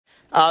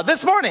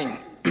This morning,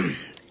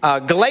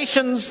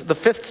 Galatians, the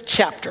 5th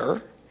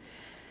chapter,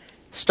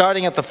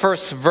 starting at the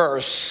first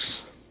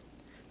verse.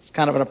 It's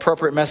kind of an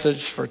appropriate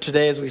message for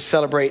today as we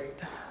celebrate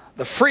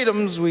the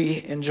freedoms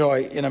we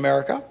enjoy in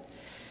America.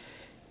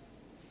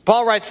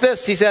 Paul writes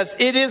this, he says,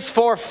 "It is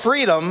for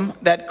freedom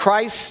that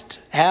Christ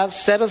has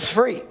set us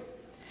free.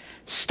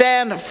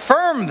 Stand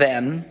firm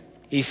then,"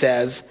 he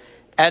says,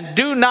 "and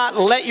do not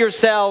let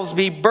yourselves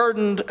be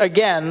burdened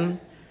again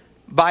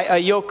by a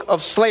yoke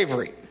of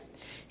slavery."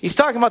 He's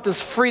talking about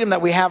this freedom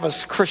that we have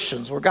as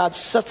Christians, where God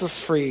sets us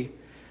free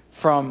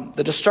from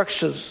the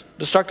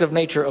destructive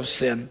nature of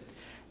sin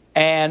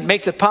and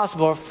makes it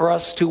possible for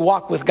us to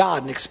walk with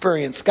God and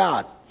experience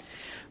God.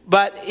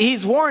 But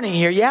he's warning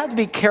here, you have to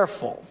be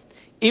careful.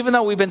 Even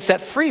though we've been set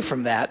free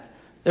from that,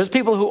 there's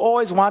people who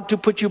always want to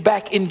put you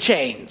back in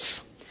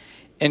chains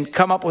and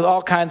come up with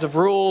all kinds of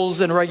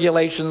rules and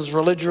regulations,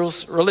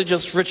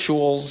 religious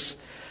rituals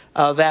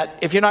that,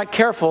 if you're not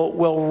careful,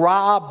 will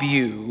rob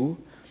you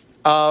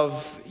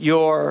of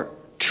your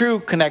true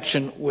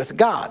connection with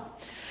God.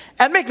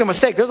 And make no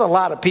mistake, there's a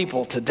lot of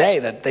people today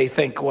that they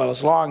think, well,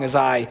 as long as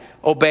I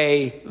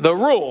obey the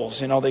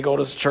rules, they go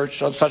to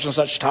church on such and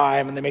such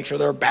time and they make sure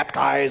they're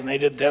baptized and they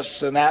did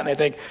this and that,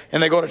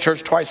 and they go to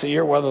church twice a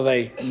year, whether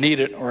they need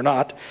it or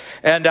not.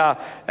 And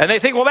they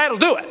think, well, that'll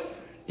do it.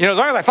 As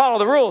long as I follow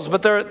the rules.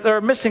 But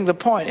they're missing the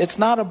point. It's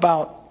not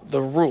about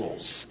the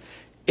rules.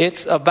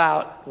 It's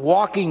about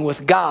walking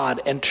with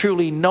God and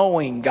truly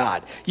knowing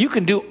God. You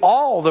can do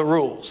all the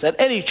rules that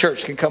any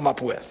church can come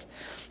up with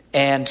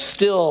and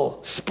still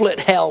split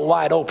hell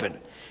wide open.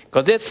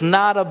 Because it's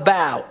not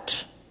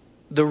about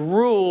the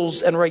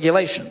rules and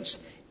regulations.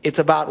 It's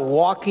about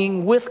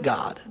walking with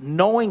God,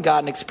 knowing God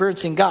and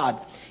experiencing God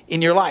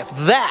in your life.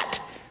 That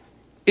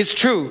is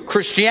true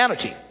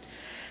Christianity.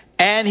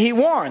 And he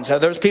warns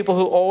that there's people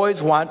who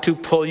always want to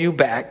pull you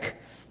back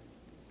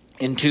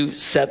into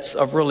sets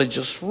of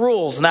religious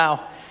rules.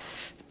 Now,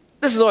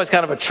 this is always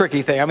kind of a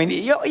tricky thing. I mean,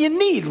 you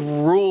need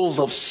rules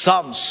of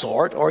some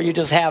sort, or you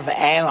just have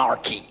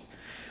anarchy.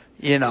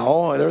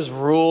 There's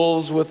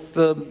rules with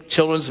the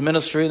children's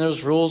ministry, and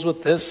there's rules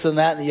with this and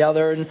that and the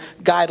other, and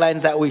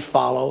guidelines that we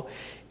follow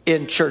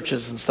in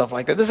churches and stuff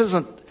like that. This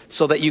isn't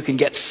so that you can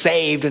get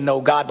saved and know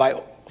God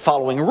by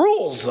following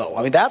rules, though.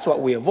 I mean, that's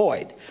what we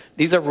avoid.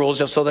 These are rules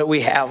just so that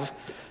we have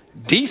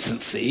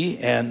decency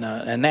and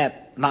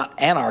that, not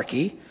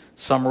anarchy.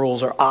 Some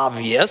rules are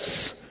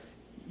obvious,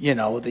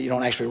 that you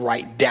don't actually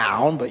write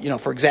down. But,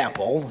 for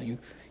example,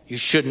 you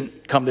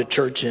shouldn't come to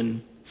church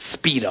in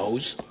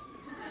Speedos.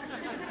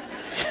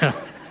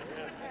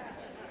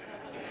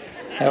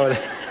 That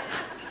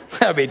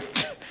would be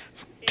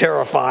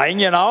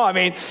terrifying, I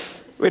mean,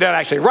 we don't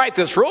actually write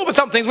this rule, but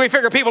some things we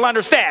figure people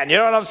understand. You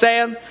know what I'm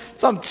saying?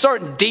 Some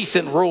certain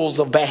decent rules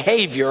of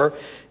behavior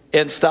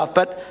and stuff.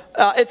 But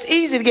it's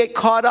easy to get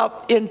caught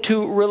up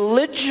into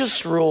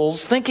religious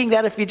rules, thinking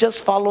that if you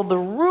just follow the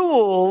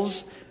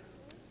rules,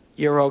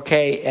 you're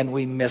okay, and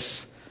we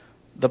miss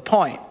the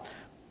point.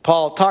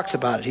 Paul talks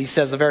about it. He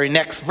says the very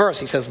next verse,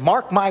 he says,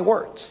 "Mark my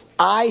words.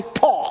 I,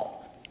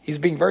 Paul," he's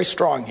being very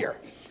strong here,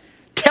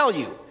 "tell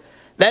you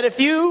that if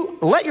you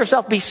let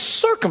yourself be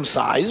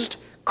circumcised,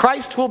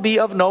 Christ will be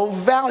of no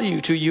value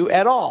to you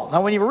at all."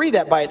 Now, when you read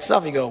that by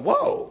itself, you go,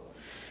 whoa.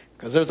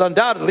 Because there's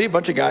undoubtedly a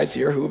bunch of guys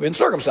here who have been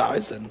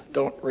circumcised, and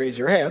don't raise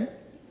your hand.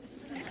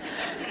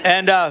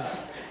 And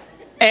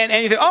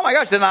you think, oh my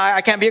gosh, then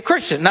I can't be a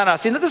Christian. No,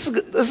 see, this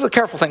is a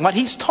careful thing. What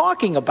he's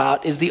talking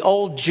about is the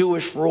old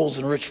Jewish rules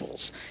and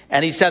rituals.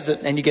 And he says it,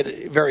 and you get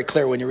it very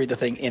clear when you read the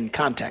thing in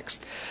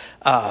context.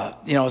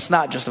 It's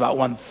not just about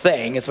one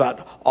thing. It's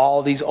about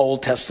all these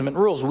Old Testament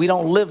rules. We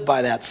don't live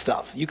by that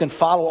stuff. You can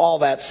follow all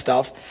that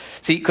stuff.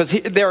 See, because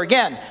there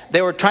again,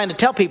 they were trying to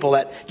tell people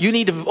that you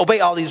need to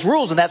obey all these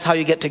rules, and that's how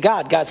you get to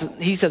God.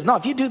 He says, no,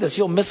 if you do this,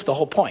 you'll miss the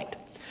whole point.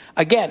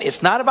 Again,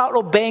 it's not about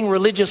obeying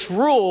religious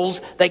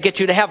rules that get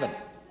you to heaven.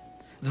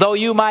 Though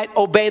you might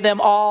obey them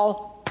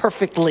all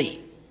perfectly,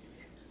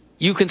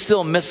 you can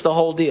still miss the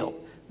whole deal.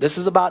 This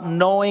is about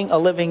knowing a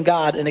living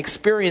God and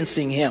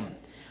experiencing Him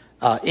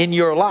in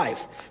your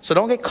life. So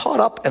don't get caught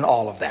up in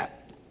all of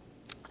that.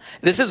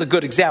 This is a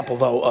good example,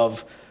 though,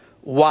 of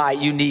why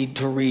you need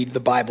to read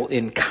the Bible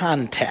in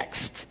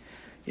context.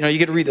 You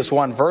could read this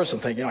one verse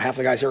and think, half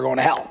the guys here are going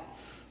to hell.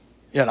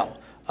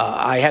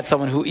 I had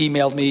someone who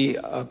emailed me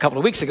a couple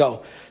of weeks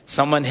ago.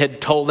 Someone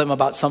had told them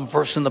about some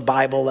verse in the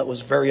Bible that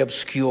was very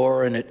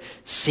obscure, and it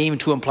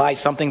seemed to imply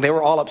something. They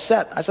were all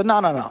upset. I said,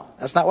 no.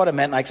 That's not what it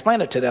meant. And I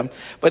explained it to them.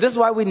 But this is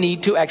why we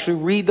need to actually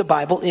read the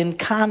Bible in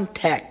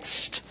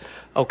context.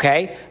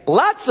 Okay?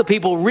 Lots of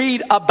people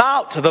read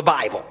about the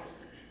Bible.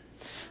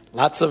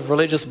 Lots of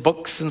religious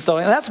books and stuff.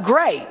 And that's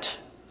great.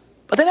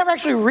 But they never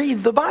actually read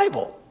the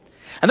Bible.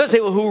 And there's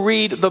people who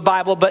read the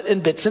Bible, but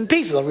in bits and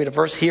pieces. They'll read a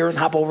verse here and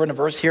hop over in a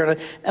verse here.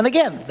 And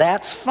again,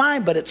 that's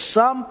fine. But at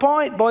some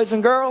point, boys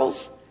and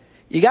girls,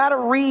 you got to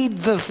read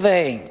the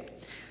thing.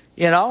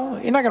 You're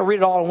not going to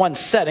read it all in one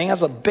setting.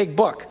 That's a big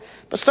book.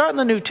 But start in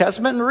the New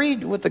Testament and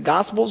read with the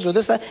Gospels or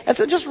this, that. And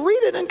so just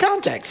read it in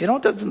context.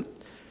 It doesn't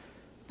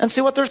and see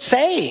what they're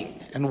saying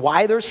and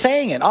why they're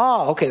saying it.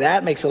 Oh, okay,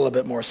 that makes a little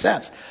bit more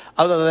sense,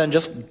 other than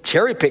just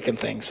cherry picking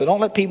things. So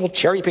don't let people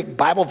cherry pick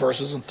Bible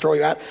verses and throw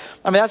you out.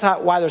 I mean, that's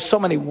why there's so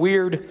many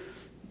weird,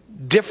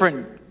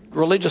 different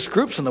religious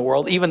groups in the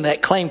world, even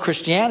that claim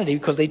Christianity,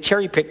 because they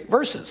cherry pick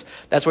verses.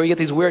 That's where you get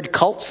these weird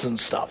cults and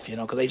stuff,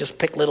 because they just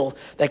pick little,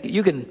 that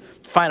you can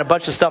find a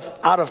bunch of stuff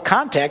out of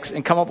context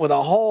and come up with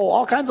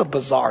all kinds of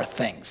bizarre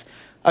things.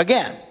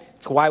 Again,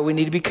 it's why we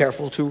need to be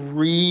careful to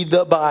read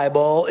the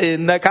Bible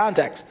in the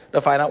context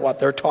to find out what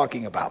they're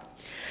talking about.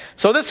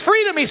 So this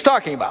freedom he's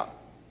talking about,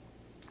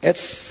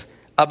 it's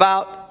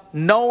about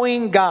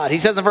knowing God. He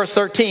says in verse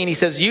 13, he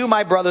says, you,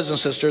 my brothers and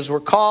sisters,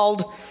 were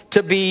called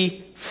to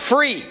be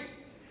free.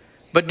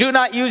 But do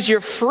not use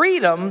your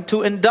freedom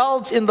to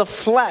indulge in the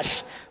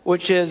flesh,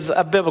 which is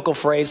a biblical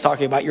phrase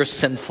talking about your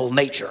sinful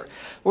nature.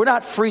 We're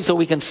not free so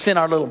we can sin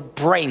our little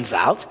brains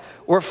out.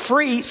 We're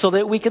free so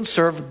that we can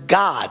serve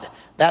God.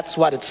 That's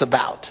what it's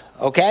about.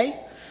 Okay?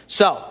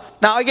 So,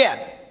 now again,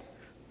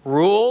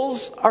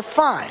 rules are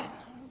fine.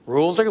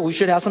 We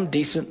should have some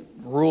decent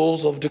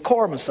rules of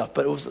decorum and stuff.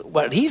 But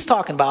what he's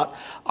talking about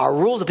are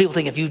rules that people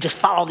think if you just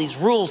follow these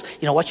rules,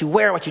 what you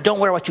wear, what you don't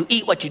wear, what you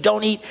eat, what you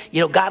don't eat,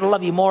 God will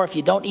love you more if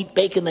you don't eat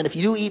bacon than if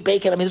you do eat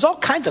bacon. I mean, there's all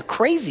kinds of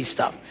crazy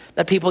stuff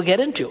that people get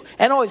into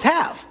and always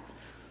have.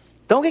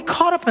 Don't get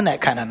caught up in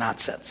that kind of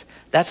nonsense.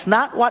 That's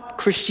not what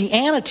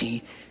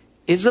Christianity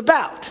is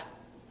about.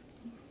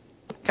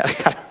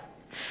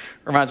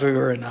 Reminds me we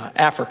were in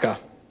Africa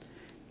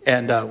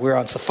and we were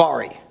on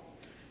safari.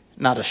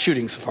 Not a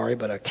shooting safari,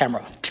 but a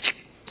camera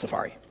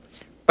safari.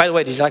 By the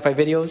way, did you like my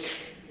videos?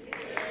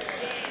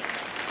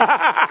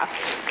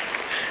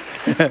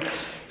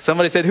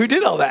 Somebody said, who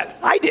did all that?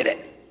 I did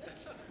it.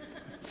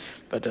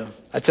 But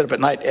I'd sit up at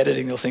night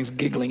editing those things,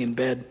 giggling in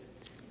bed.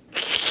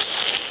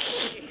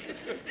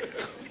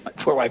 My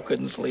poor wife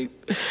couldn't sleep.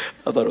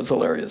 I thought it was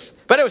hilarious.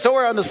 But anyway, so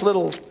we're on this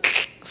little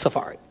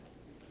safari.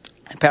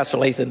 And Pastor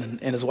Lathan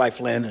and his wife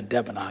Lynn and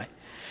Deb and I.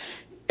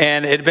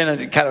 And it had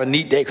been kind of a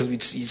neat day because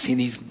you'd seen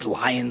these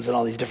lions and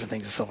all these different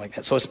things and stuff like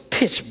that. So it's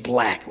pitch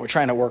black. We're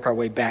trying to work our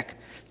way back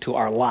to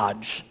our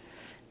lodge.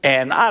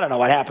 And I don't know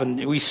what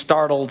happened. We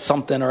startled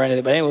something or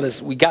anything. But anyway,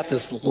 we got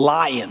this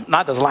lion,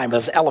 not this lion, but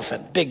this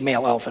elephant, big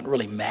male elephant,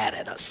 really mad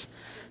at us.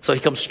 So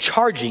he comes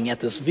charging at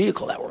this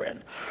vehicle that we're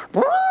in.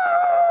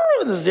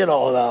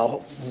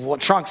 The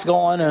trunk's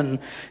going and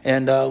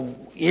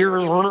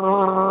ears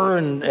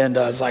and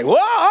it's like,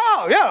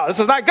 whoa, yeah, this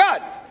is not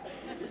good.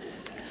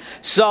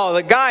 So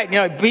the guy,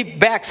 he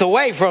backs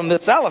away from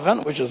this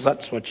elephant,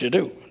 that's what you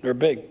do. They're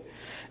big.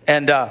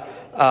 And,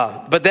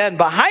 but then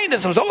behind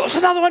us, there's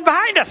another one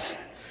behind us.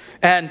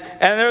 And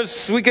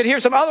we could hear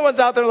some other ones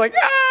out there like,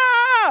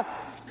 ah!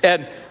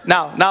 And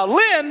now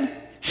Lynn,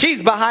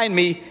 she's behind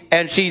me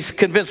and she's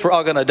convinced we're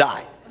all going to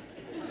die.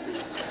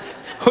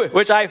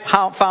 Which I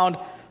found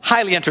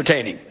highly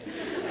entertaining.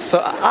 So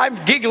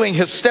I'm giggling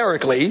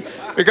hysterically because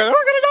we're going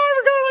to die,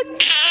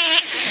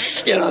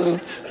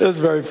 it was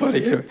very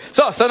funny. Anyway.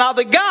 So now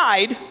the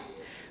guide,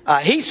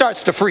 he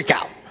starts to freak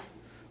out,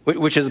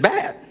 which is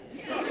bad.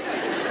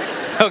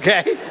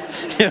 Okay?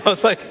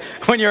 It's like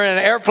when you're in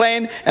an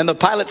airplane and the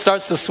pilot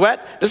starts to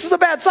sweat, this is a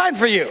bad sign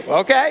for you,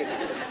 okay?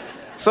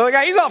 So the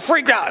guy, he's all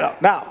freaked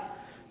out. Now,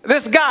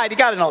 this guide, you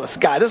got to know this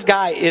guy. This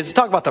guy is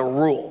talking about the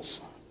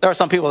rules. There are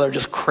some people that are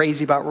just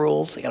crazy about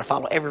rules. They got to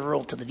follow every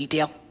rule to the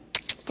detail.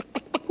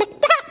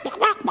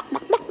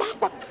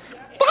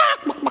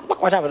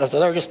 Watch out for this.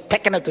 They're just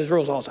picking at these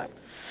rules all the time.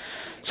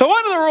 So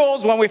one of the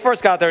rules when we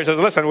first got there, he says,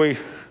 listen,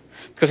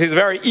 because he's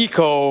very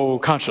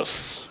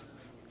eco-conscious.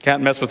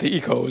 Can't mess with the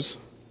ecos.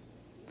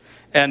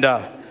 And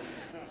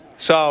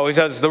so he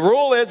says, the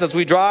rule is, as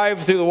we drive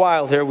through the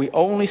wild here, we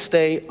only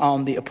stay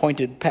on the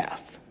appointed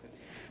path.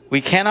 We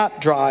cannot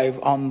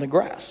drive on the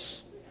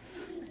grass.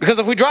 Because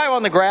if we drive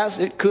on the grass,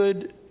 it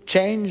could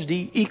change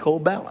the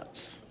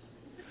eco-balance.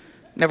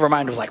 Never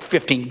mind, there's like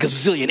 15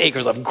 gazillion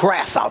acres of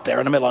grass out there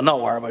in the middle of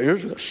nowhere, but you're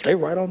just stay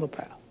right on the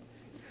path.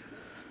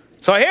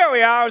 So here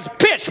we are, it's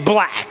pitch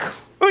black.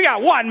 We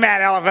got one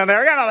mad elephant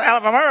there, we got another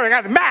elephant there, we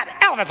got mad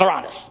elephants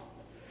around us.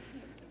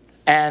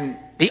 And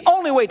the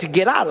only way to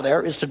get out of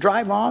there is to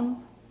drive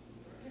on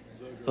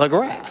the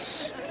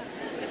grass.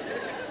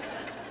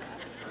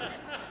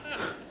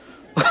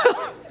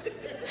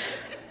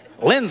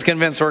 Lynn's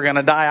convinced we're going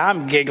to die.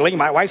 I'm giggling.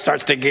 My wife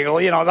starts to giggle,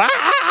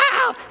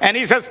 and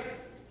he says,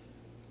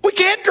 we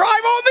can't drive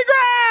on the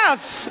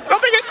grass. Drive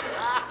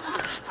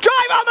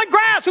on the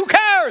grass. Who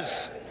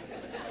cares?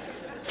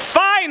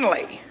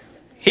 Finally,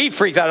 he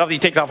freaks out. He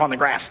takes off on the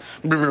grass.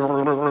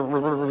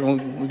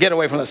 Get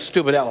away from the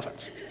stupid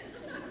elephants.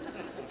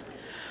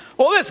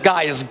 Well, this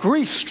guy is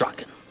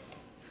grief-stricken.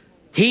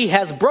 He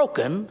has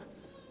broken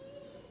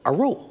a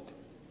rule.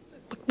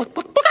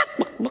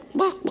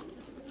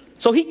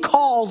 So he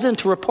calls in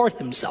to report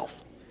himself.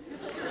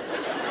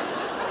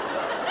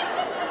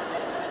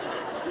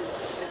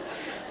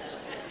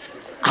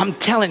 I'm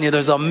telling you,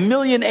 there's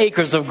 1,000,000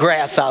 acres of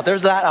grass out.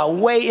 There's not a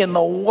way in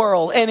the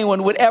world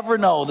anyone would ever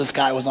know this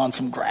guy was on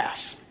some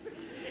grass.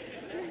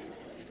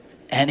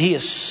 And he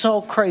is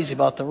so crazy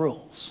about the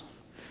rules.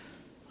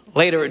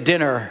 Later at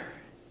dinner,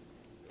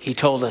 he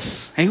told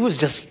us, and he was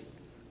just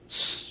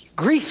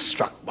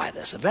grief-struck by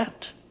this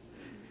event.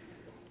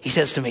 He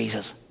says to me, he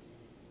says,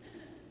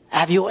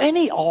 have you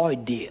any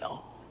idea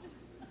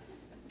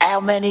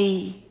how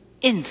many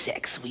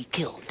insects we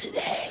killed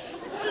today?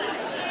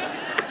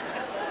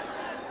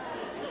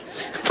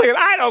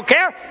 I don't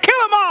care. Kill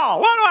them all.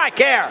 What do I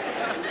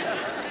care?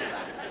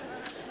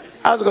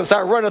 I was going to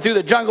start running through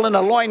the jungle in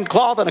a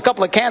loincloth and a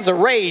couple of cans of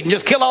Raid and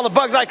just kill all the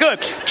bugs I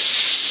could.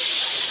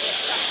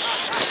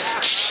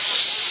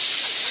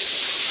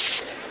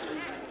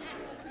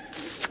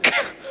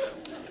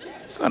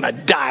 I'm going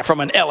to die from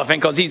an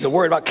elephant because he's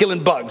worried about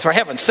killing bugs, for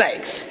heaven's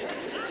sakes.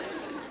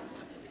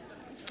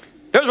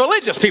 There's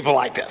religious people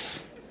like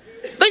this.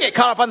 They get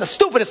caught up on the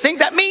stupidest things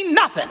that mean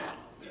nothing.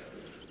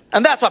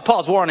 And that's what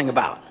Paul's warning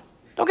about.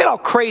 Don't get all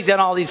crazy on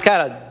all these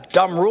kind of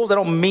dumb rules that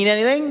don't mean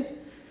anything.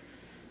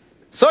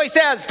 So he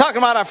says, talking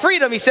about our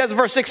freedom, he says in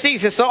verse 16, he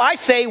says, so I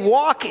say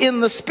walk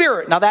in the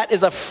Spirit. Now that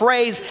is a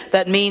phrase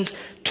that means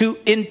to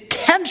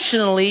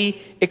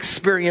intentionally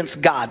experience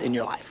God in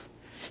your life.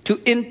 To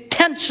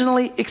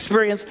intentionally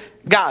experience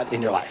God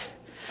in your life.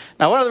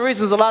 Now one of the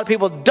reasons a lot of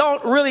people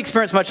don't really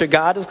experience much of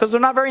God is because they're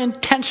not very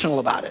intentional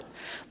about it.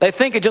 They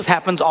think it just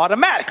happens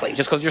automatically,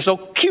 just because you're so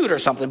cute or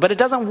something. But it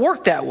doesn't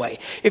work that way.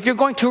 If you're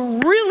going to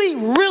really,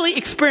 really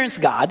experience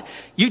God,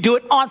 you do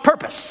it on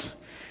purpose.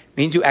 It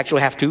means you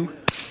actually have to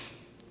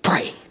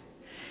pray. It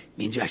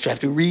means you actually have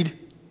to read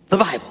the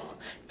Bible.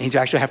 It means you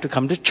actually have to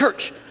come to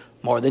church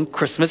more than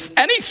Christmas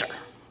and Easter.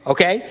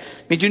 Okay?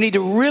 It means you need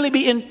to really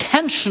be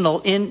intentional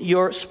in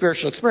your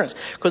spiritual experience.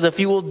 Because if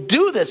you will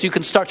do this, you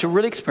can start to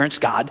really experience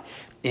God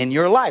in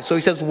your life. So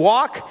he says,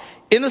 walk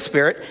in the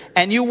Spirit,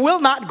 and you will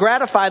not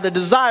gratify the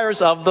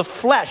desires of the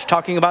flesh,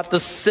 talking about the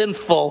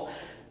sinful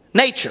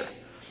nature.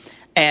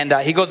 And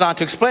he goes on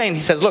to explain,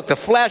 he says, look, the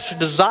flesh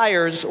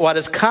desires what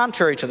is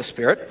contrary to the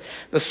Spirit.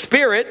 The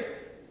Spirit,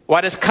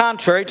 what is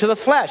contrary to the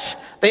flesh.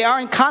 They are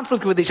in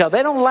conflict with each other.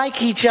 They don't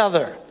like each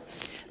other.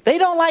 They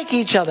don't like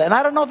each other. And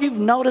I don't know if you've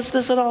noticed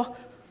this at all,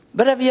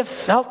 but have you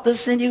felt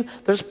this in you?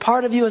 There's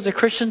part of you as a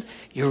Christian,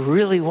 you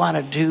really want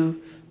to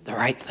do the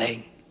right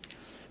thing.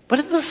 But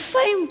at the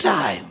same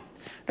time,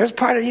 there's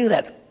part of you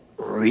that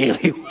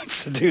really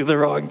wants to do the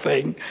wrong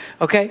thing.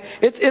 Okay?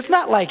 It's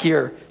not like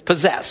you're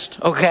possessed,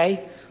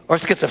 okay? Or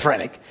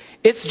schizophrenic.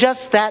 It's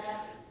just that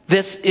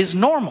this is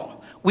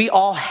normal. We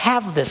all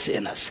have this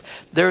in us.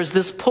 There's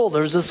this pull.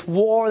 There's this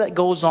war that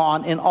goes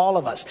on in all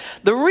of us.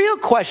 The real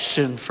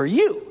question for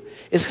you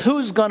is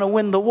who's going to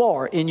win the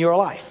war in your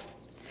life.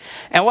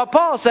 And what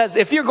Paul says,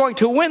 if you're going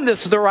to win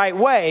this the right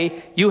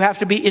way, you have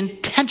to be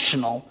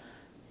intentional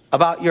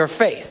about your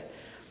faith.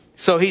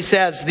 So he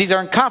says these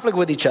are in conflict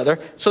with each other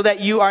so that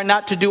you are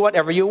not to do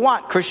whatever you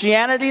want.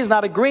 Christianity is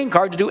not a green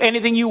card to do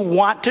anything you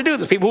want to do.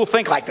 There's people who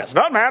think like this.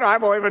 Doesn't matter, I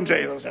believe in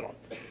Jesus.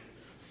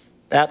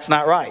 That's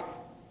not right.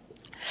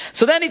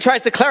 So then he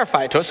tries to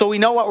clarify it to us so we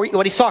know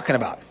what he's talking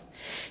about.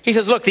 He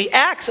says, look, the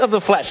acts of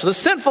the flesh, the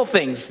sinful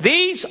things,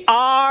 these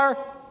are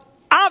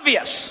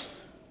obvious.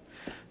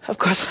 Of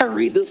course, I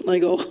read this and I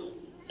go,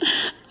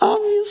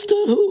 obvious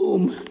to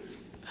whom?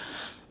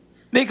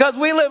 Because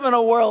we live in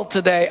a world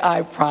today,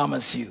 I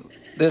promise you,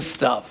 this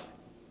stuff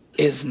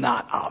is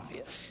not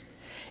obvious.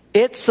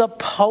 It's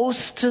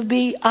supposed to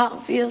be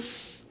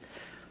obvious,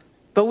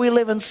 but we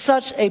live in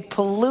such a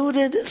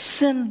polluted,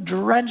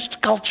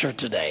 sin-drenched culture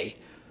today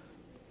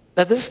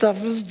that this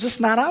stuff is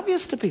just not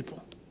obvious to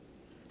people.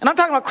 And I'm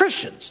talking about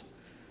Christians.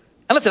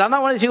 And listen, I'm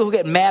not one of these people who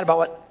get mad about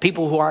what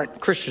people who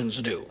aren't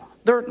Christians do.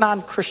 They're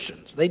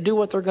non-Christians. They do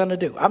what they're going to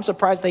do. I'm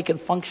surprised they can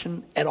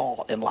function at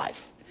all in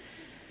life.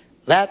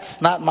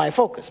 That's not my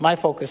focus. My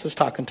focus is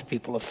talking to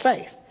people of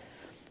faith.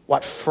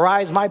 What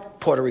fries my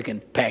Puerto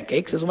Rican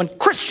pancakes is when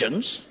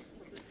Christians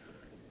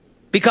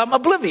become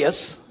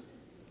oblivious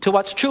to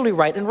what's truly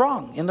right and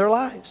wrong in their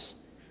lives.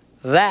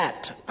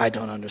 That I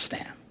don't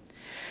understand.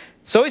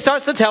 So he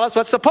starts to tell us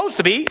what's supposed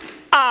to be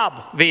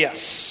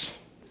obvious.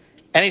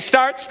 And he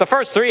starts, the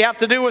first three have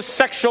to do with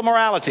sexual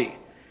morality.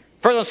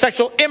 First one,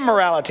 sexual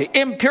immorality,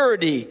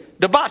 impurity,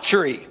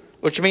 debauchery,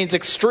 which means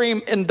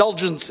extreme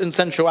indulgence in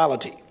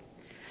sensuality.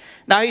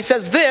 Now he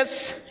says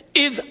this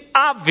is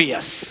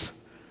obvious,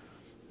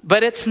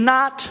 but it's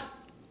not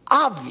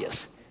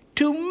obvious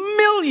to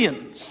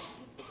millions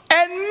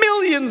and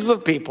millions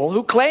of people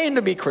who claim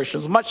to be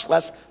Christians, much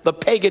less the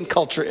pagan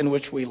culture in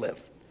which we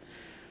live.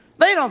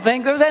 They don't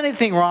think there's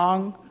anything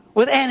wrong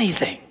with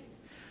anything.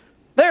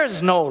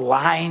 There's no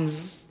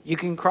lines you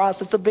can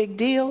cross. It's a big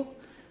deal.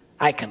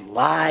 I can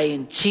lie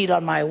and cheat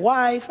on my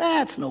wife.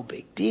 That's no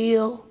big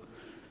deal.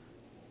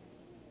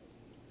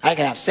 I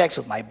can have sex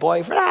with my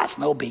boyfriend. That's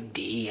no big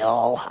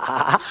deal.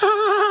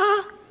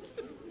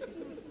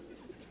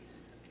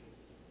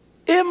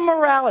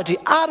 Immorality,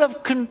 out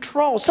of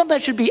control. Something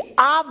that should be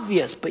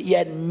obvious, but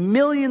yet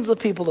millions of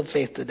people of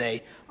faith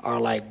today are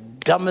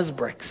like dumb as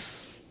bricks.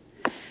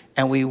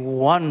 And we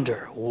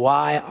wonder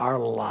why our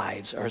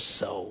lives are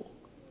so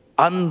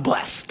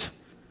unblessed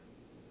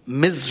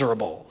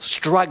miserable,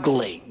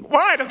 struggling.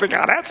 Why doesn't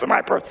God answer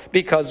my prayer?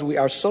 Because we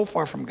are so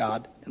far from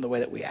God in the way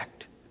that we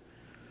act.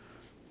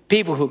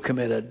 People who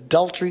commit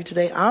adultery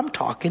today, I'm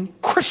talking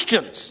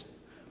Christians,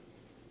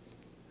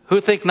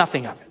 who think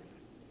nothing of it.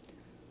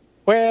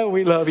 Well,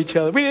 we love each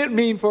other. We didn't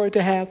mean for it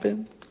to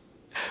happen.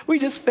 We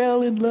just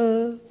fell in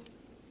love.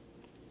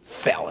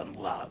 Fell in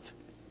love.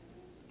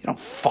 You don't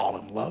fall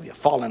in love. You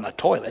fall in a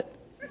toilet.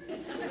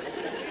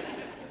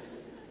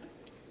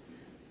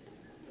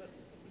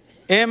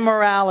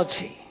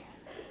 Immorality.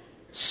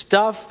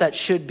 Stuff that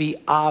should be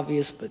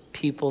obvious, but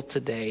people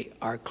today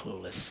are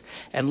clueless.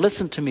 And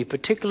listen to me,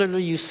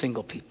 particularly you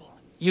single people,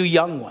 you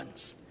young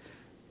ones.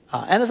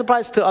 And it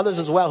applies to others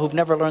as well who've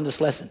never learned this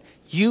lesson.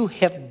 You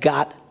have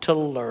got to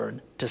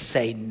learn to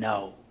say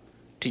no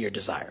to your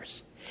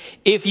desires.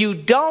 If you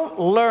don't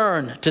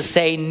learn to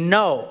say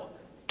no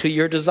to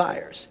your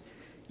desires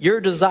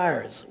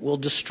will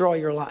destroy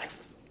your life.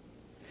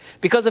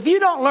 Because if you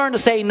don't learn to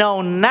say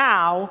no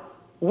now,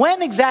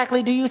 when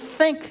exactly do you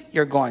think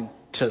you're going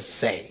to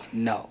say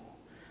no?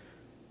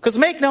 Because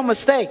make no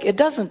mistake, it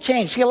doesn't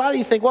change. See, a lot of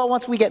you think, well,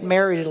 once we get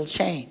married, it'll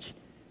change.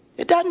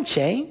 It doesn't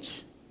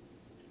change.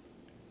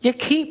 You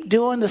keep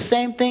doing the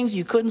same things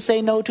you couldn't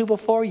say no to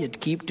before. You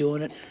keep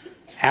doing it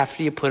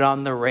after you put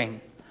on the ring.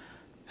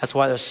 That's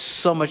why there's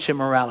so much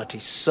immorality,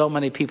 so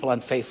many people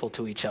unfaithful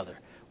to each other.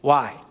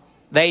 Why?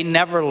 They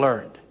never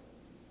learned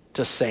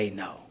to say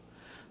no.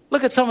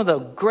 Look at some of the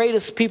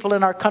greatest people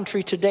in our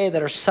country today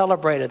that are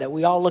celebrated, that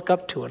we all look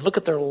up to, and look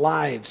at their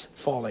lives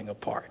falling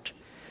apart.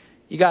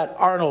 You got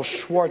Arnold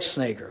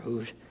Schwarzenegger,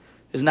 who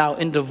is now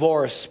in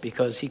divorce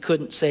because he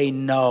couldn't say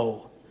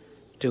no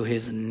to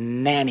his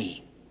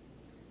nanny.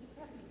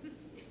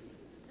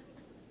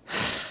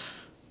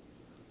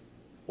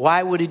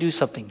 Why would he do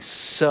something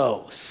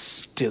so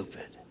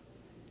stupid?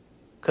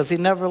 Because he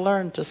never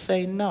learned to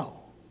say no.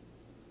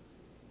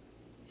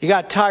 You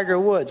got Tiger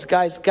Woods.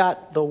 Guy's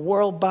got the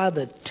world by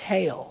the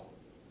tail,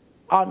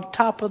 on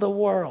top of the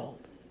world.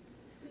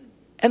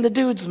 And the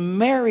dude's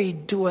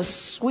married to a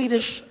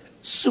Swedish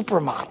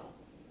supermodel.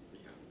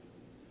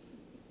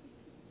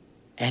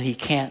 And he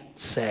can't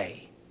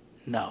say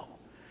no.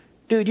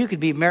 Dude, you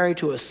could be married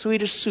to a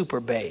Swedish super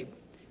babe.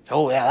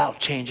 Oh, yeah, that'll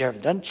change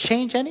everything. Doesn't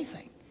change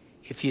anything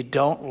if you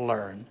don't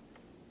learn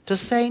to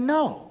say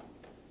no.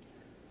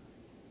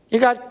 You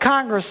got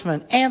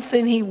Congressman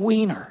Anthony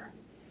Weiner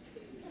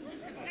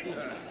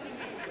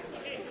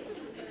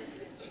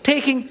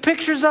taking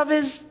pictures of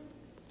his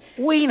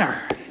wiener.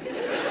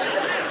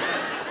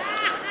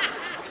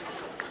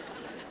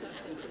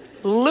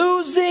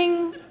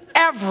 Losing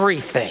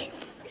everything.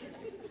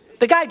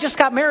 The guy just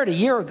got married a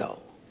year ago.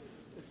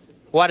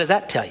 What does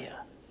that tell you?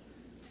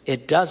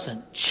 It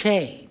doesn't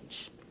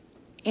change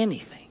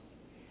anything.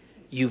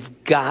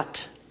 You've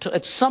got to,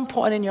 at some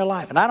point in your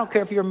life, and I don't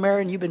care if you're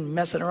married and you've been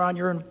messing around,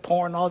 you're in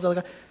porn, all this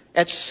other stuff.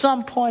 At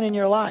some point in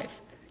your life,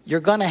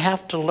 you're going to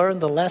have to learn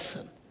the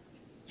lesson.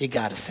 You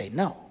got to say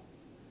no.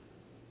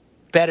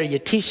 Better you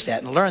teach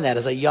that and learn that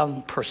as a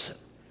young person.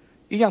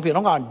 You young people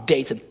don't go on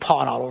dates and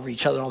pawn all over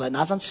each other and all that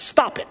nonsense.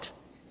 Stop it.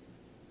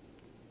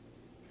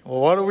 Well,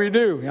 what do we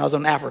do? I was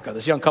in Africa.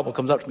 This young couple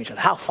comes up to me and says,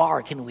 how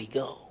far can we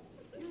go?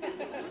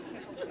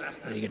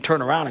 You can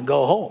turn around and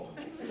go home.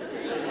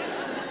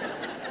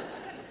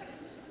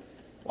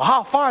 Well,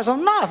 how far is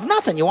enough?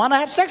 Nothing. You want to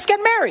have sex? Get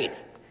married.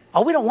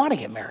 Oh, we don't want to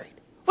get married.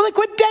 Well, then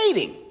quit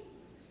dating.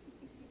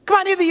 Come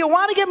on, either you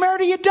want to get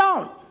married or you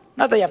don't.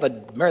 Not that you have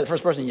to marry the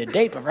first person you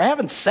date, but for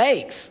heaven's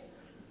sakes.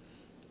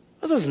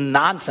 This is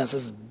nonsense.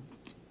 This is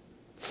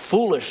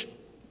foolish,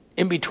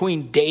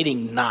 in-between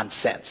dating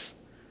nonsense.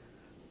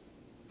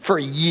 For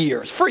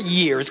years.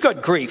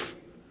 Good grief.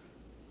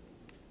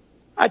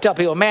 I tell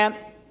people, man,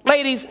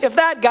 ladies, if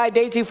that guy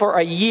dates you for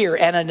a year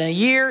and in a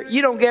year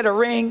you don't get a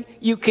ring,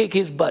 you kick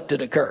his butt to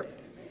the curb.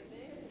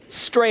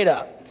 Straight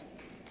up.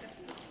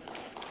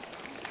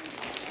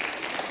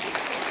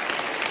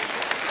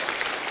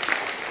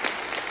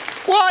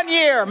 One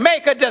year,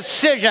 make a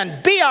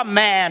decision, be a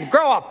man,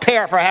 grow a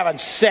pair for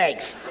heaven's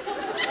sakes.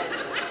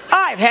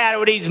 I've had it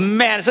with these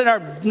men.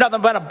 They're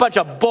nothing but a bunch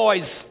of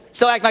boys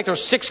still acting like they're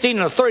 16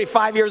 and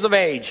 35 years of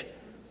age.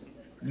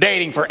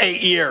 Dating for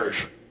 8 years.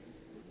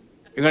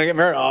 You're going to get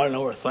married? Oh, I don't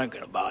know, we're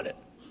thinking about it.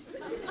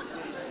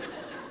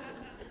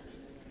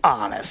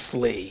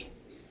 Honestly.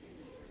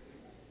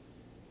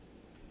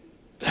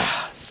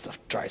 Stuff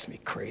drives me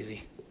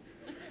crazy.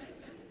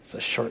 It's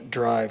a short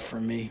drive for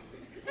me.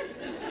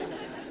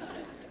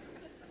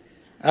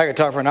 I could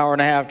talk for an hour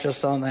and a half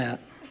just on that.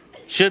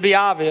 Should be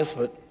obvious,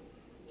 but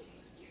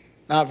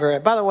not very.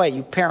 By the way,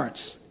 you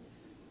parents,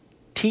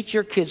 teach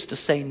your kids to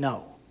say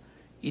no.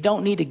 You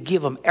don't need to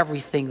give them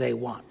everything they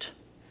want.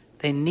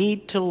 They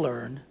need to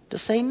learn to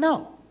say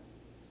no.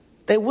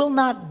 They will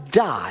not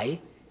die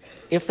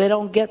if they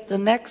don't get the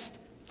next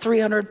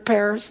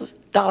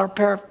 $300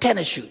 pair of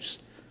tennis shoes.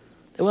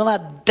 They will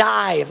not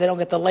die if they don't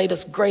get the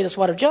latest, greatest,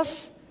 whatever.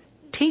 Just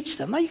teach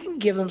them. Now, you can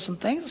give them some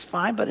things, it's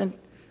fine, but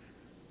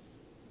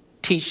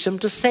teach them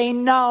to say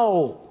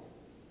no.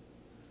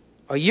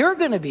 Or you're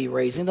going to be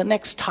raising the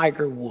next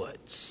Tiger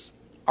Woods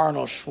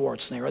Arnold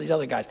Schwarzenegger, these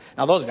other guys.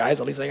 Now those guys,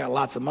 at least they got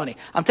lots of money.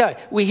 I'm telling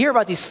you, we hear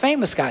about these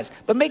famous guys,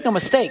 but make no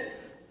mistake,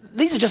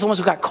 these are just the ones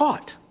who got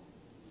caught.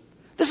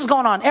 This is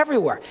going on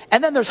everywhere.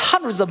 And then there's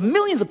hundreds of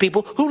millions of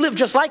people who live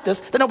just like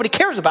this that nobody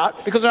cares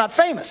about because they're not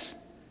famous.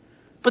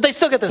 But they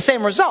still get the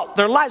same result.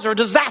 Their lives are a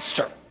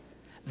disaster.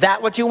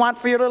 That what you want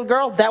for your little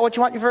girl? That what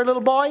you want for your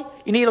little boy?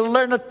 You need to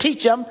learn to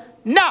teach them.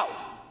 No,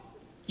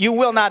 you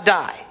will not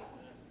die.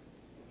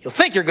 You'll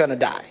think you're going to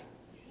die,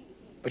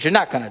 but you're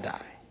not going to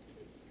die.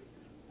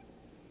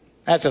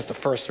 That's just the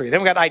first three.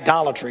 Then we got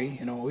idolatry.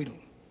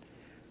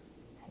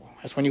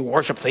 That's when you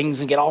worship things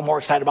and get all more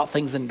excited about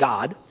things than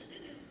God.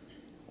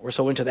 We're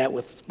so into that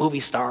with movie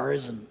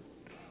stars and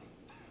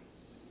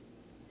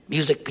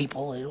music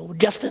people.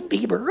 Justin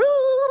Bieber.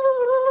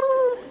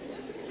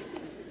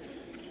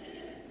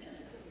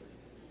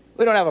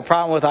 We don't have a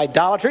problem with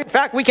idolatry. In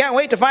fact, we can't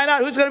wait to find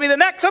out who's going to be the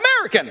next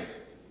American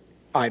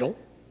idol.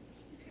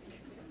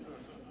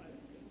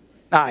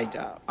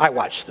 I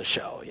watch the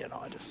show,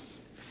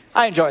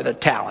 I enjoy the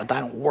talent.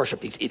 I don't worship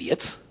these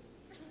idiots.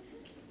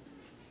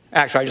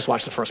 Actually, I just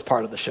watched the first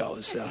part of the show.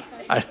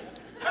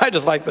 I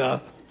just like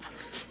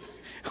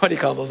what do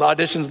you call those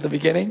auditions at the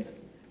beginning?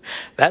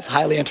 That's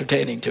highly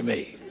entertaining to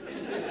me.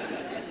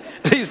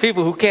 These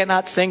people who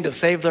cannot sing to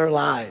save their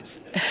lives.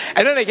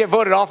 And then they get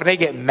voted off and they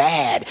get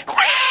mad.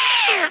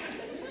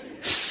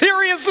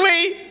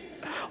 Seriously?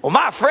 Well,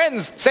 my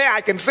friends say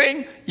I can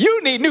sing.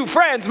 You need new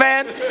friends,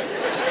 man.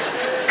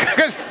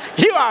 Because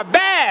you are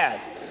bad.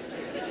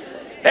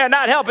 They're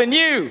not helping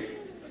you.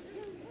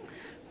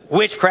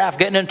 Witchcraft,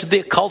 getting into the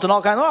occult and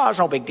all kinds of, it's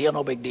no big deal,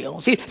 no big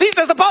deal. See, these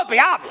are supposed to be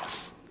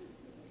obvious.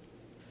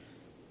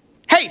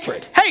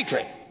 Hatred.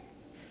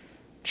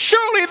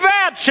 Surely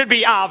that should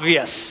be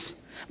obvious.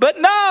 But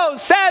no,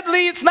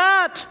 sadly it's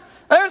not.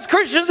 There's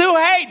Christians who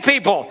hate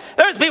people.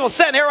 There's people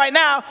sitting here right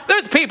now.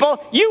 There's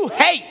people you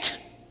hate.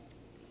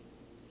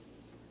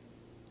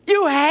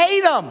 You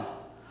hate them.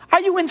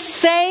 Are you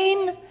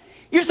insane?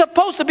 You're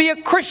supposed to be a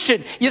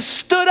Christian. You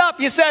stood up.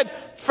 You said,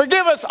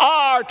 forgive us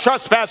our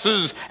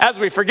trespasses as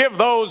we forgive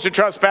those who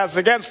trespass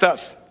against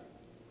us.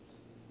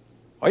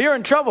 Well, you're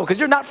in trouble because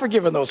you're not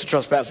forgiving those who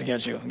trespass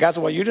against you. And God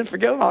said, well, you didn't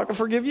forgive them. I can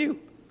forgive you.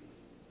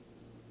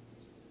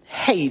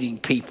 Hating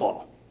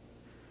people.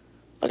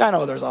 Look, I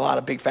know there's a lot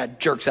of big fat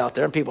jerks out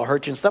there and people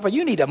hurt you and stuff, but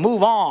you need to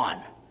move on.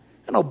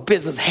 There's no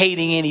business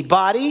hating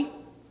anybody.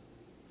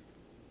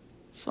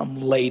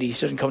 Some lady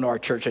shouldn't come to our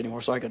church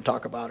anymore so I can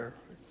talk about her.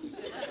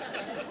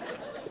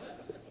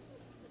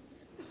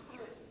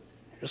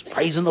 Just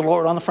praising the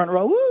Lord on the front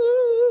row.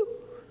 Woo!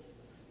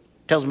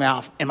 Tells me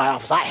off in my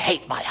office, I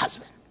hate my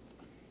husband.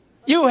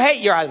 You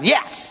hate your husband?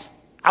 Yes.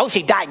 I wish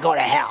he died and go to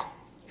hell.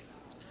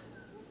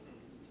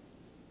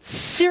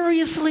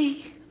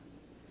 Seriously?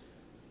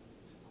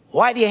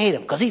 Why do you hate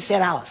him? Because he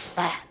said I was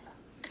fat.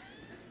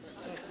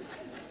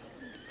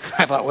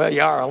 I thought, well,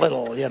 you are a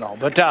little,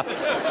 but but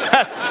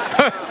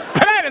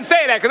I didn't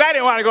say that because I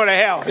didn't want to go to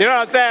hell. You know what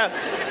I'm saying?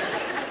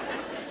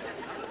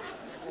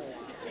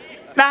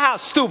 Now, how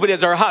stupid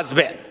is her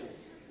husband?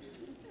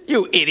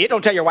 You idiot.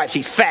 Don't tell your wife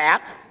she's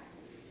fat.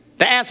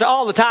 The answer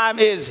all the time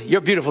is,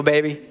 you're beautiful,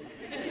 baby.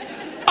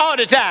 All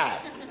the time.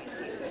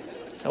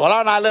 So, well,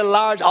 aren't I a little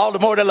large? All the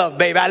more to love,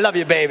 baby. I love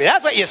you, baby.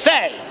 That's what you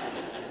say.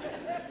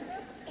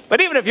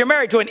 But even if you're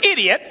married to an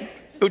idiot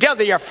who tells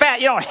you you're fat,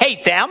 you don't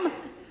hate them.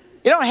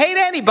 You don't hate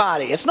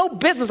anybody. It's no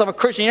business of a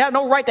Christian. You have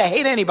no right to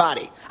hate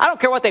anybody. I don't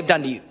care what they've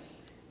done to you.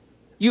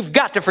 You've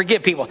got to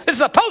forgive people. This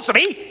is supposed to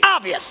be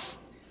obvious.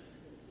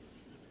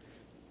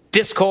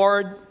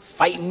 Discord,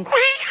 fighting.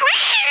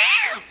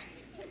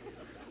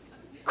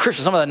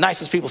 Christians, some of the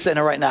nicest people sitting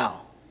there right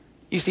now.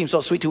 You seem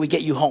so sweet till we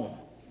get you home.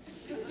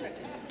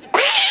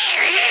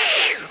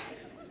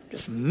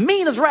 Just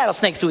mean as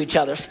rattlesnakes to each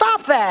other.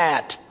 Stop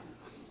that.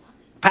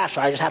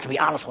 Pastor, I just have to be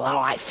honest with how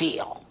I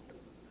feel.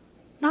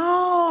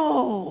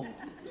 No.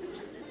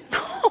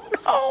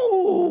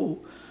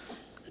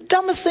 The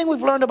dumbest thing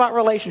we've learned about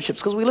relationships,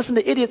 because we listen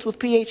to idiots with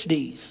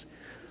PhDs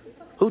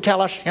who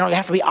tell us, you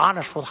have to be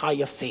honest with how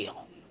you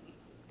feel.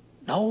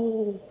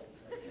 No.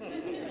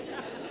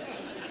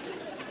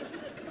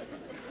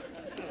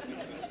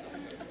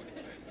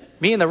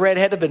 Me and the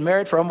redhead have been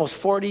married for almost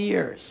 40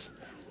 years.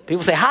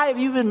 People say, how have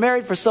you been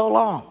married for so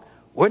long?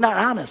 We're not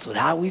honest with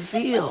how we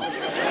feel.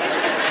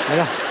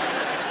 No.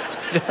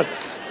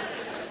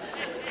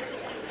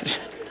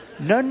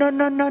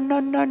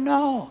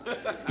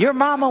 Your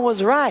mama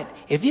was right.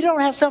 If you don't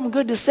have something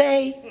good to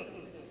say,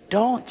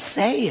 don't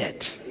say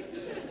it.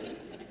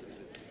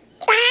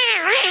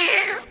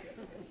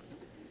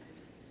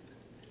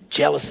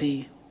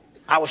 Jealousy.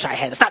 I wish I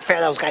had. It's not fair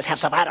those guys have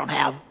stuff I don't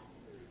have.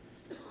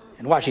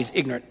 And watch these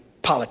ignorant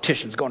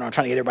politicians going around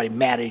trying to get everybody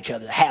mad at each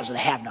other. The haves and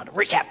the have-not. The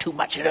rich have too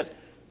much.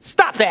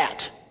 Stop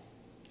that.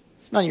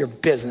 It's none of your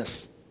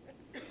business.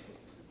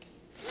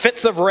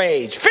 Fits of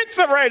rage.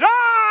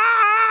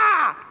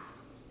 Ah!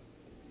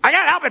 I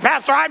can't help it,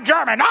 Pastor. I'm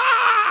German.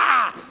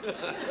 Ah!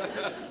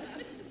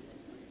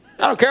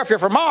 I don't care if you're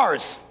from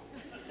Mars.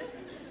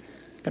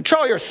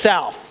 Control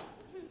yourself.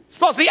 It's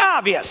supposed to be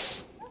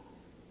obvious.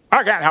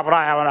 I can't help it.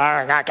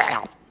 I can't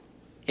help.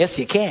 Yes,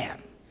 you can.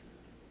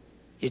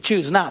 You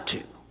choose not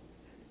to.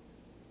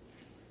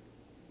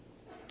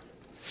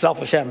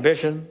 Selfish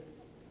ambition,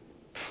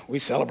 we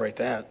celebrate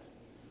that.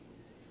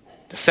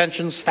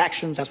 Dissensions,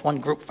 factions, that's one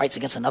group fights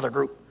against another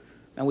group.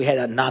 And we had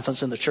that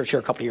nonsense in the church here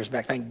a couple of years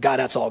back. Thank God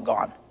that's all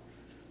gone.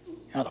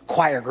 You know, the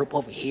choir group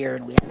over here,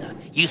 and we had the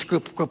youth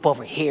group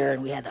over here,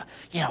 and we had the,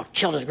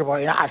 children's group over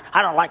here.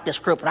 I don't like this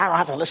group, and I don't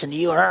have to listen to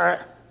you.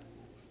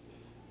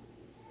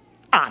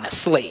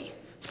 Honestly.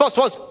 It's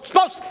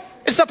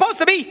supposed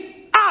to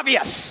be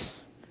obvious.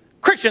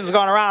 Christians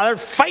going around, they're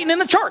fighting in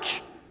the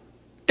church.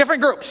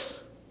 Different groups.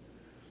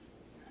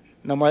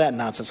 No more of that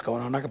nonsense going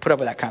on. I'm not going to put up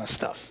with that kind of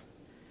stuff.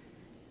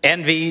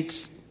 Envy,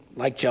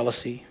 like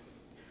jealousy.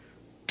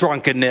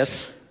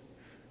 Drunkenness.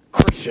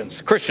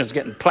 Christians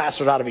getting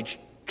plastered out of each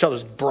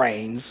other's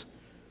brains.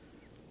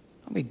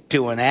 Don't be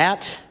doing that.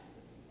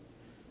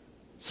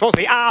 It's supposed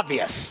to be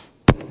obvious.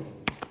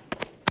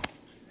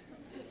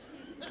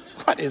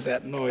 What is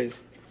that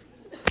noise?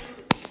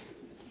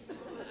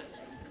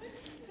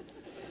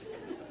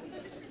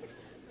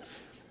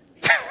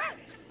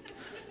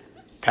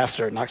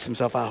 Pastor knocks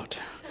himself out.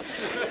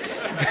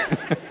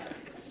 I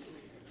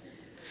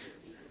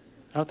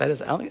don't know what that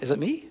is. Is it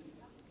me?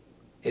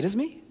 It is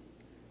me?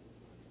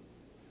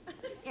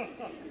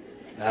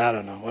 I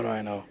don't know. What do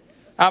I know?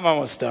 I'm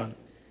almost done.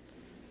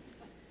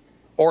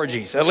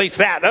 Orgies. At least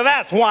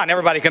that's one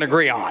everybody can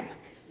agree on.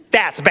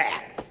 That's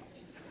bad.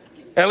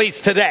 At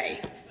least today.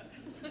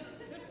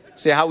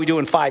 See how we do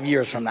in 5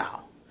 years from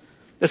now.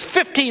 There's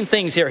 15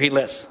 things here he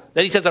lists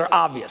that he says are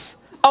obvious.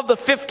 Of the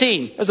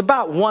 15, there's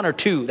about 1 or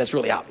 2 that's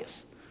really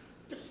obvious.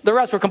 The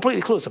rest we're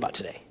completely clueless about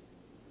today.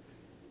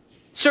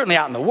 Certainly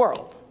out in the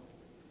world.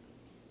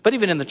 But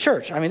even in the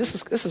church, I mean, this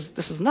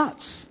is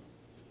nuts.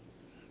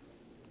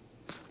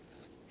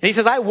 And he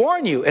says, I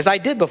warn you, as I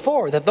did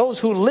before, that those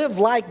who live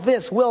like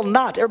this will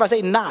not. Everybody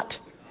say not.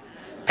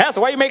 Pastor,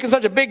 why are you making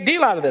such a big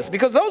deal out of this?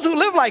 Because those who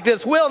live like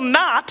this will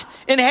not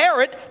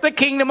inherit the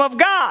kingdom of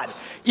God.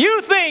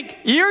 You think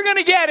you're going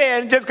to get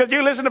in just because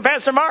you listen to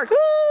Pastor Mark. Woo!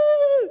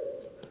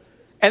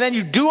 And then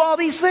you do all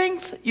these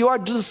things? You are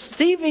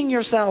deceiving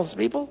yourselves,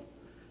 people.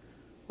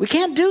 We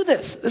can't do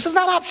this. This is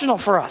not optional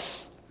for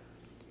us.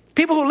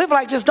 People who live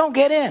like this don't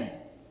get in.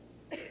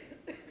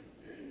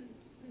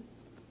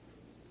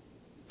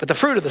 But the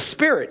fruit of the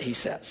Spirit, he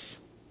says,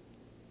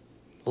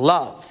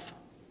 love,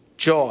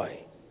 joy,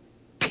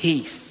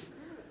 peace,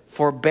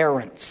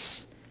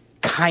 forbearance,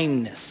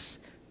 kindness,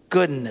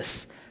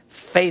 goodness,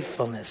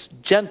 faithfulness,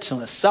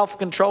 gentleness,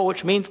 self-control,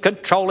 which means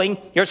controlling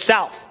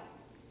yourself.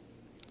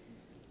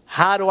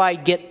 How do I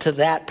get to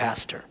that,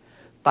 Pastor?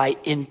 By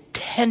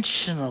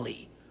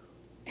intentionally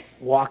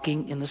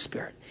walking in the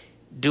Spirit,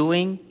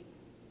 doing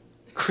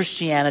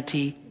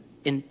Christianity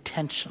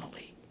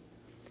intentionally.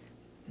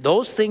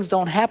 Those things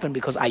don't happen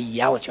because I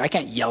yell at you. I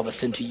can't yell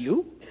this into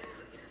you.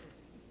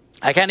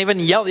 I can't even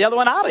yell the other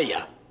one out of you.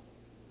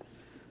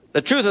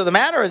 The truth of the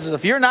matter is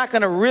if you're not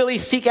going to really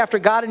seek after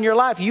God in your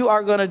life, you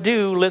are going to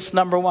do list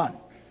number 1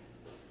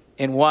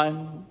 in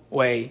one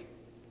way,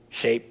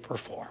 shape, or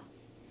form.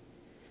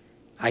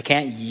 I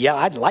can't yell.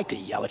 I'd like to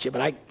yell at you,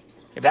 but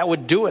if that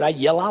would do it, I'd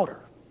yell louder.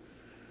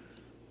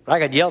 But I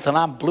could yell till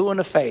I'm blue in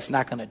the face.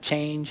 Not going to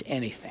change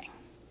anything.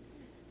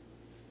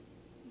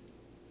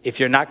 If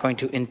you're not going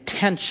to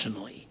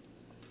intentionally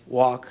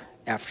walk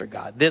after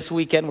God. This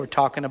weekend, we're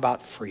talking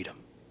about freedom.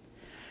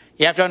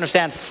 You have to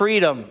understand,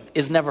 freedom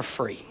is never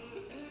free.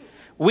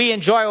 We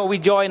enjoy what we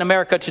enjoy in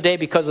America today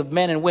because of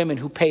men and women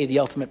who pay the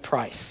ultimate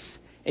price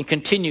and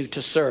continue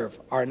to serve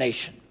our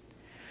nation.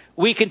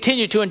 We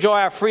continue to enjoy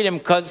our freedom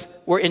because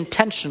we're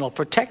intentional to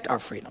protect our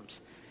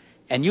freedoms.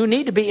 And you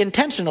need to be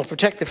intentional to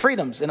protect the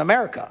freedoms in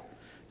America.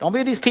 Don't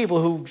be these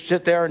people who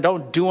sit there and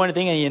don't do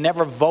anything and you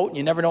never vote and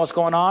you never know what's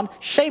going on.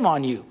 Shame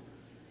on you.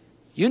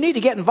 You need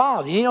to get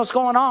involved. You need to know what's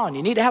going on.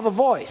 You need to have a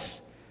voice.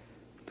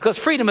 Because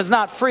freedom is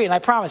not free, and I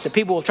promise that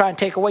people will try and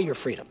take away your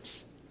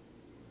freedoms.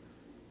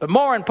 But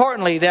more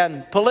importantly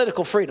than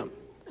political freedom,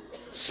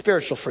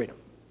 spiritual freedom.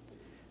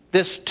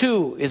 This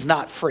too is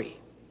not free.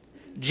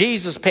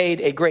 Jesus paid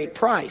a great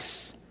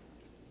price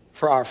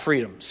for our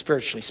freedom,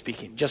 spiritually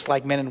speaking, just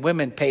like men and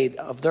women paid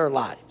of their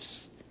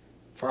lives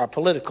for our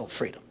political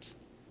freedoms.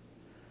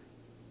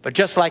 But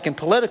just like in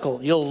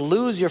political, you'll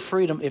lose your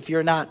freedom if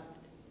you're not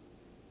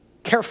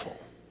careful,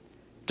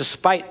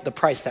 despite the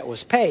price that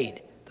was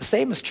paid. The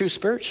same is true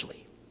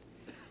spiritually.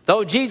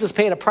 Though Jesus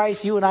paid a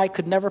price you and I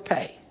could never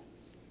pay,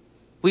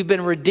 we've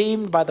been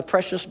redeemed by the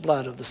precious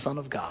blood of the Son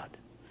of God.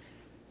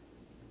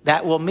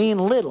 That will mean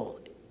little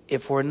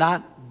if we're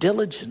not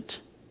diligent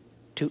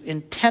to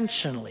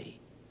intentionally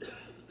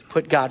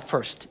put God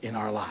first in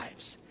our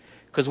lives.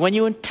 Because when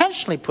you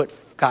intentionally put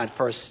God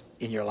first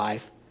in your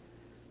life,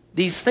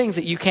 these things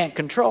that you can't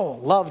control,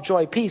 love,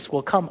 joy, peace,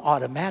 will come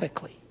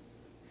automatically.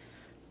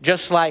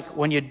 Just like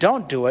when you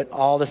don't do it,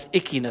 all this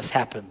ickiness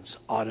happens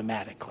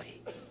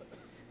automatically.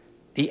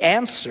 The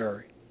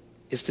answer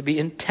is to be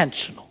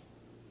intentional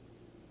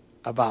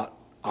about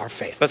our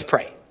faith. Let's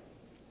pray.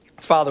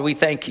 Father, we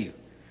thank you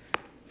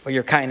for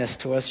your kindness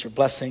to us, your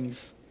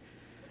blessings.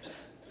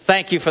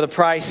 Thank you for the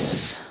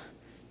price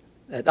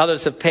that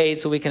others have paid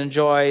so we can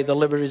enjoy the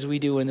liberties we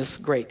do in this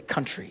great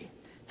country.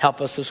 Help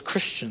us as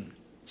Christian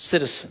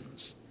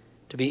citizens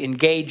to be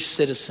engaged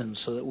citizens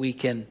so that we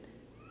can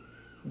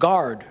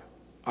guard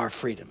our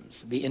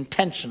freedoms, be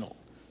intentional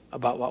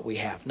about what we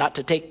have, not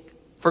to take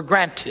for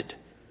granted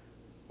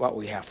what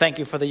we have. Thank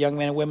you for the young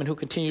men and women who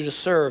continue to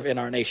serve in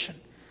our nation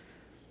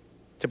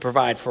to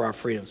provide for our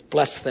freedoms.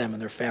 Bless them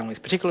and their families,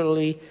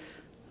 particularly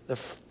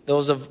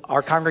those of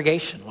our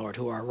congregation, Lord,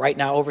 who are right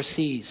now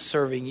overseas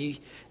serving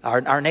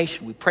our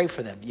nation. We pray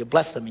for them. You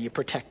bless them and you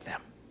protect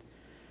them.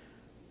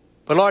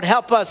 But Lord,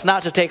 help us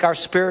not to take our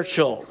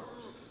spiritual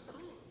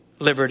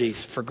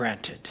liberties for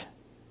granted.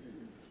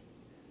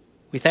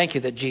 We thank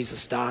you that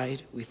Jesus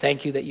died. We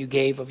thank you that you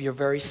gave of your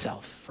very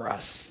self for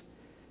us.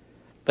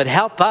 But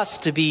help us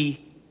to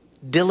be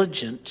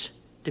diligent,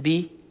 to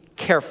be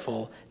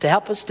careful, to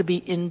help us to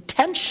be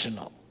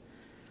intentional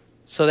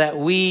so that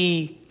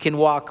we can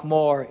walk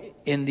more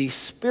in the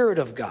Spirit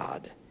of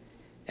God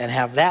and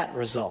have that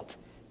result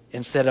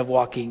instead of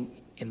walking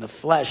in the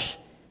flesh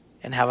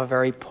and have a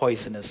very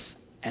poisonous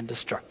and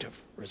destructive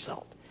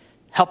result.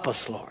 Help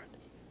us, Lord,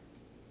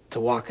 to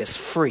walk as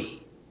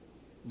free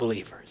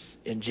believers.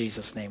 In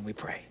Jesus' name we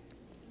pray.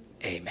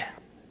 Amen.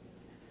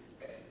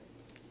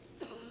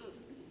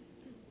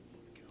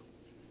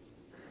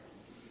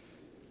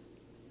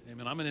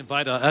 Amen. I'm going to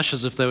invite our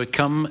ushers if they would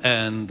come,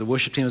 and the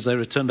worship team as they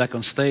return back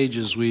on stage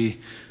as we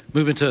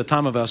move into a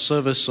time of our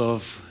service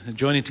of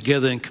joining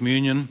together in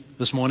communion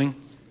this morning.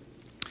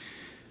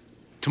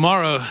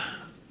 Tomorrow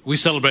we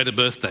celebrate a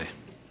birthday,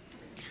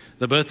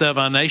 the birthday of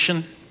our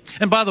nation.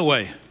 And by the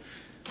way,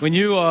 when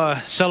you are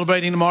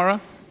celebrating tomorrow,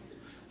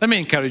 let me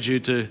encourage you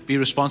to be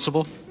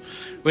responsible.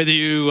 Whether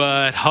you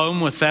are at home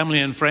with family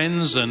and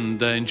friends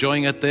and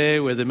enjoying it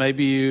there, whether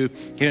maybe you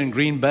here in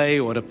Green Bay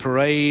or at a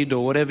parade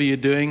or whatever you're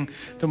doing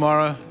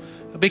tomorrow,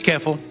 be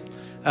careful.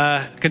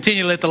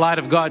 Continue to let the light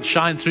of God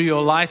shine through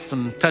your life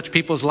and touch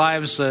people's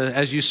lives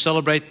as you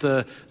celebrate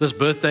this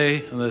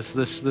birthday and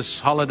this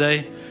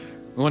holiday.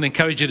 We want to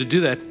encourage you to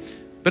do that.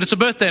 But it's a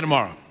birthday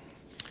tomorrow.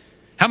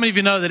 How many of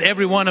you know that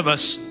every one of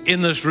us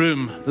in this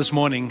room this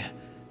morning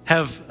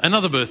have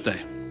another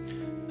birthday?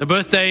 The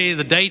birthday,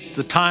 the date,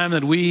 the time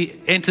that we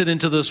entered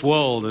into this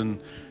world, and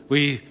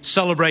we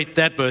celebrate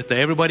that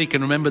birthday. Everybody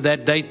can remember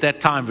that date,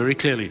 that time very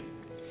clearly.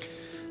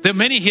 There are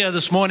many here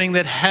this morning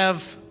that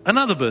have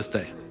another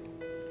birthday.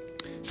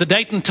 It's the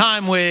date and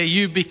time where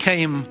you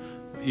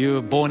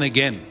were born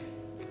again.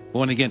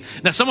 Born again.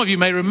 Now, some of you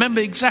may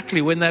remember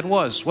exactly when that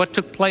was, what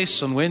took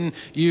place, and when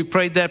you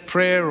prayed that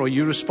prayer or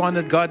you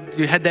responded, God,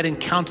 you had that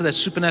encounter, that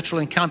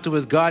supernatural encounter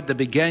with God that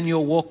began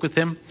your walk with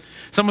Him.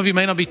 Some of you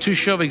may not be too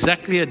sure of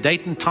exactly a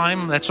date and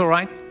time. That's all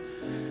right.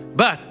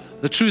 But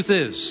the truth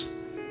is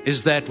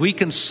that we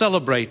can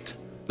celebrate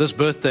this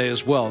birthday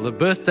as well. The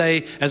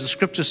birthday, as the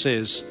scripture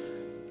says,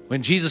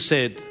 when Jesus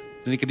said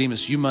to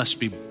Nicodemus, you must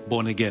be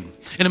born again.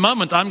 In a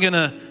moment, I'm going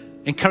to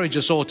encourage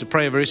us all to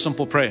pray a very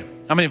simple prayer.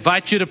 I'm going to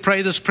invite you to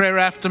pray this prayer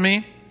after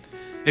me.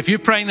 If you're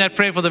praying that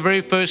prayer for the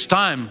very first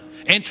time,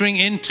 entering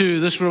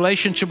into this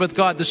relationship with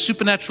God, this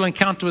supernatural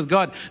encounter with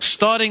God,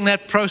 starting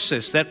that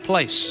process, that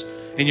place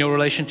in your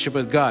relationship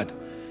with God.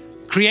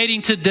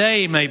 Creating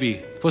today, maybe.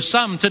 For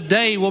some,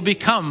 today will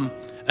become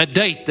a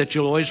date that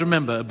you'll always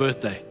remember, a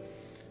birthday.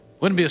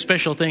 Wouldn't it be a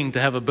special thing to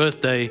have a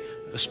birthday,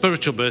 a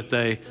spiritual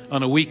birthday,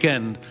 on a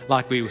weekend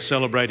like we were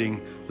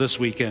celebrating this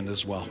weekend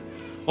as well.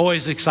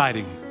 Always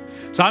exciting.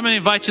 So I'm going to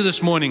invite you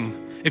this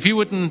morning, if you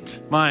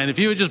wouldn't mind, if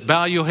you would just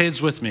bow your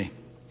heads with me.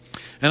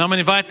 And I'm going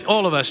to invite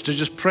all of us to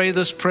just pray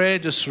this prayer,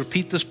 just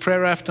repeat this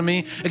prayer after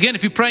me. Again,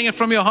 if you're praying it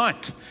from your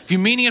heart, if you're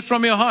meaning it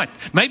from your heart,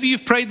 maybe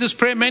you've prayed this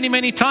prayer many,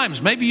 many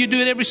times. Maybe you do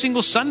it every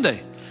single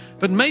Sunday.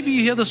 But maybe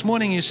you're here this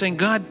morning and you're saying,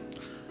 God,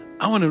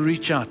 I want to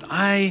reach out.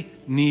 I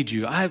need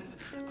you. I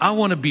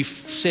want to be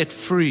set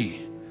free.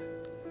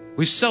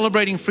 We're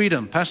celebrating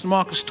freedom. Pastor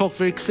Marcus talked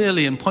very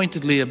clearly and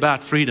pointedly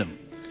about freedom.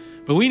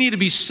 But we need to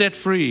be set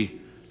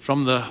free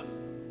from the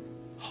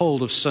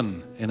hold of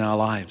sin in our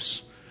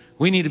lives.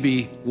 We need to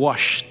be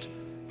washed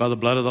by the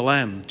blood of the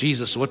Lamb,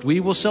 Jesus, what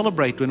we will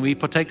celebrate when we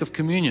partake of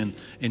communion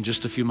in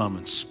just a few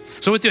moments.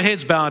 So with your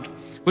heads bowed,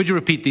 would you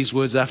repeat these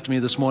words after me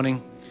this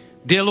morning?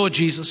 Dear Lord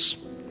Jesus,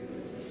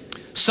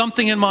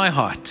 something in my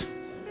heart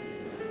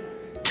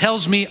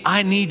tells me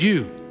I need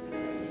you.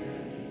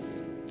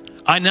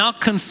 I now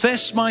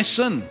confess my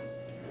sin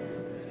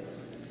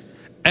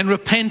and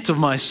repent of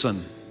my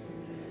sin.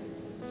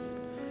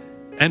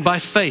 And by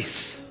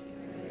faith,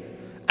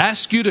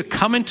 ask you to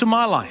come into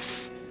my life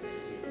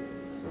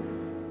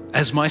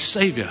as my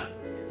Savior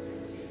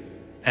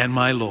and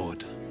my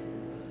Lord.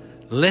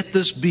 Let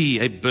this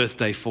be a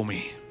birthday for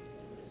me.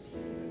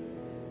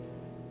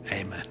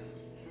 Amen.